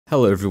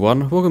Hello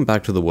everyone, welcome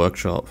back to the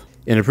workshop.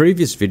 In a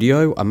previous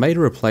video, I made a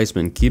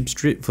replacement gib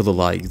strip for the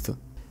lathe.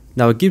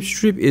 Now a gib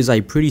strip is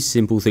a pretty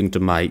simple thing to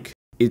make.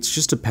 It's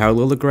just a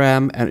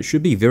parallelogram and it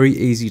should be very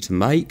easy to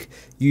make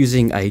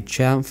using a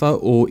chamfer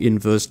or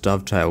inverse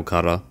dovetail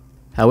cutter.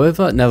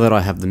 However, now that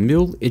I have the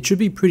mill, it should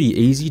be pretty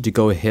easy to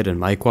go ahead and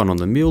make one on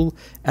the mill,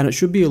 and it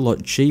should be a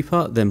lot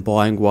cheaper than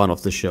buying one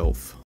off the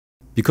shelf.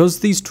 Because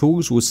these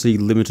tools will see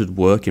limited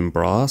work in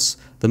brass,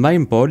 the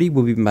main body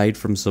will be made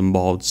from some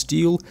mild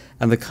steel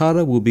and the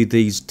cutter will be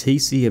these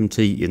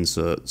TCMT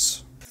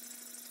inserts.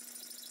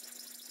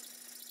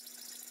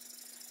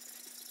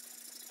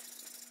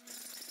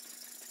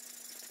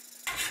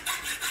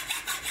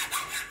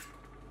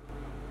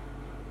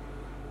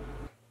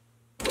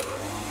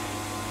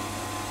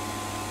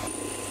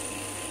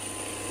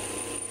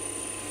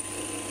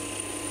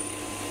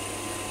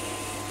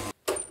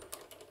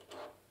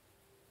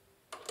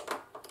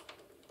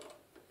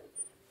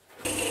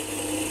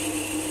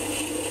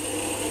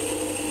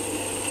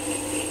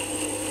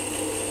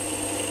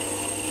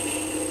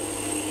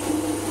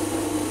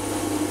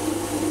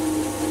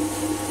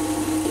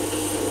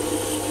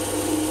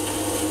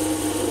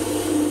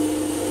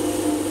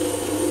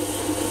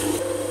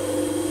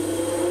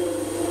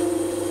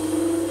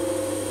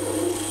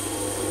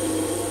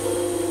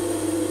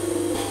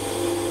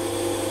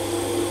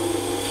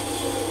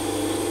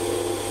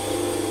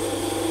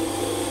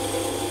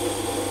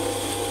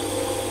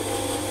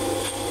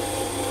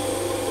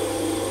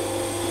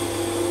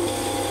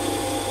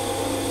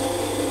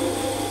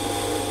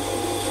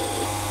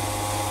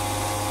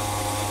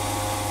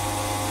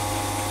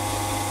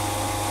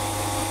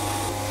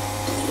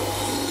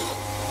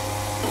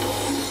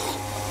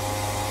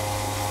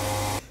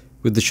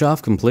 With the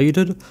shaft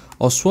completed,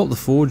 I'll swap the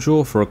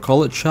forejaw for a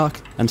collet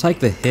chuck and take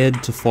the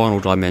head to final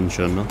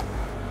dimension.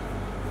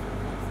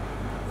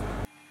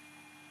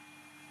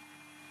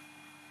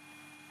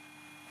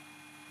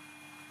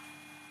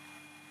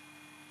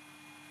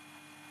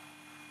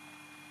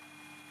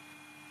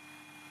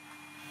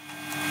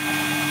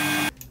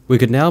 We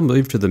can now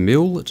move to the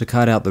mill to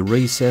cut out the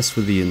recess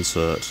for the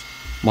insert.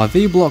 My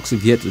V-blocks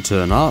have yet to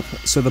turn up,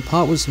 so the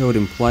part was held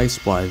in place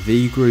by a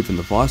V-groove in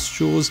the vice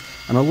jaws,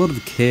 and a lot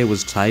of care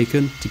was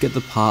taken to get the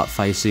part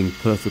facing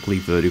perfectly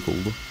vertical.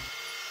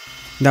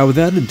 Now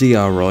without a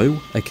DRO,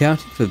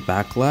 accounting for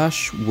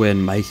backlash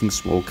when making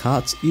small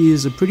cuts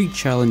is a pretty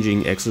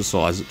challenging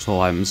exercise at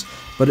times,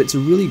 but it's a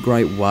really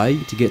great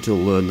way to get to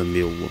learn the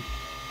mill.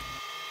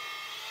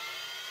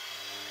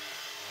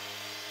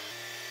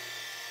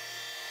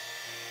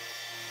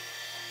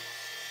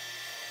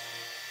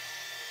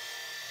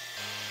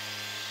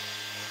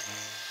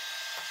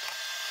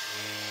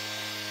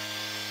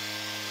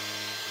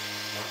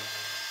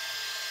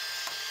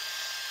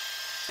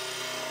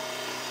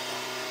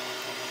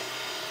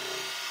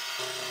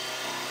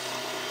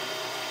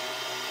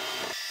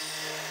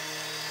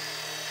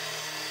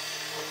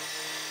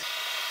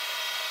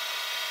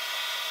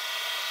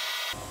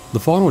 The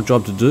final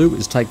job to do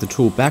is take the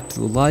tool back to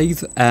the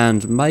lathe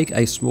and make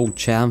a small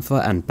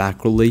chamfer and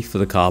back relief for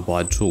the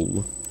carbide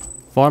tool.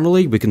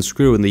 Finally, we can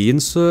screw in the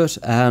insert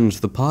and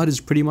the part is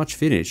pretty much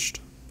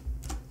finished.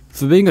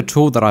 For being a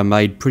tool that I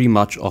made pretty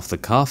much off the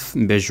cuff,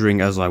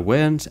 measuring as I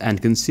went,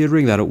 and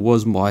considering that it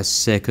was my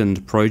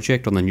second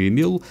project on the new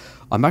mill,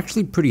 I'm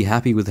actually pretty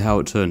happy with how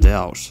it turned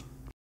out.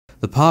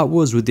 The part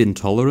was within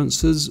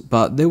tolerances,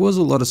 but there was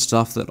a lot of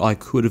stuff that I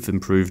could have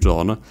improved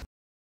on.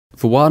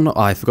 For one,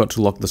 I forgot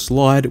to lock the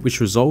slide, which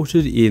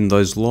resulted in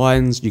those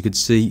lines you could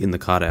see in the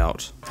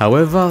cutout.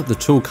 However, the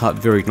tool cut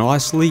very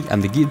nicely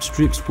and the gib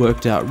strips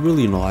worked out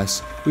really nice,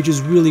 which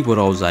is really what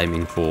I was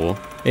aiming for.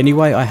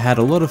 Anyway, I had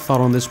a lot of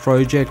fun on this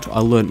project, I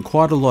learned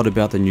quite a lot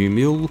about the new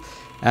mill,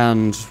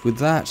 and with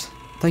that,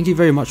 thank you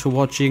very much for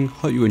watching,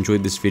 hope you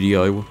enjoyed this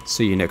video,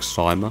 see you next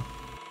time.